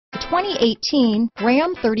2018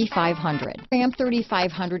 Ram 3500. Ram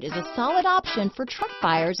 3500 is a solid option for truck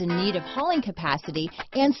buyers in need of hauling capacity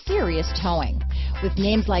and serious towing. With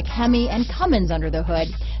names like Hemi and Cummins under the hood,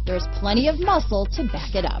 there's plenty of muscle to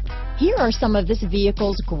back it up. Here are some of this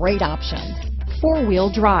vehicle's great options: four-wheel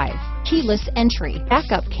drive, keyless entry,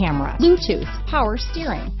 backup camera, Bluetooth, power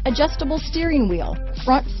steering, adjustable steering wheel,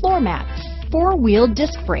 front floor mats, four-wheel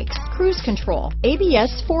disc brakes, cruise control,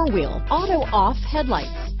 ABS four-wheel, auto-off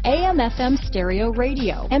headlights, AM/FM stereo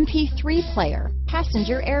radio, MP3 player,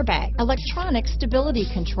 passenger airbag, electronic stability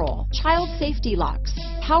control, child safety locks,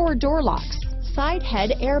 power door locks, side head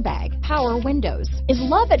airbag, power windows. Is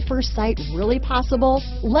love at first sight really possible?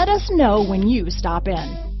 Let us know when you stop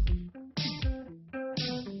in.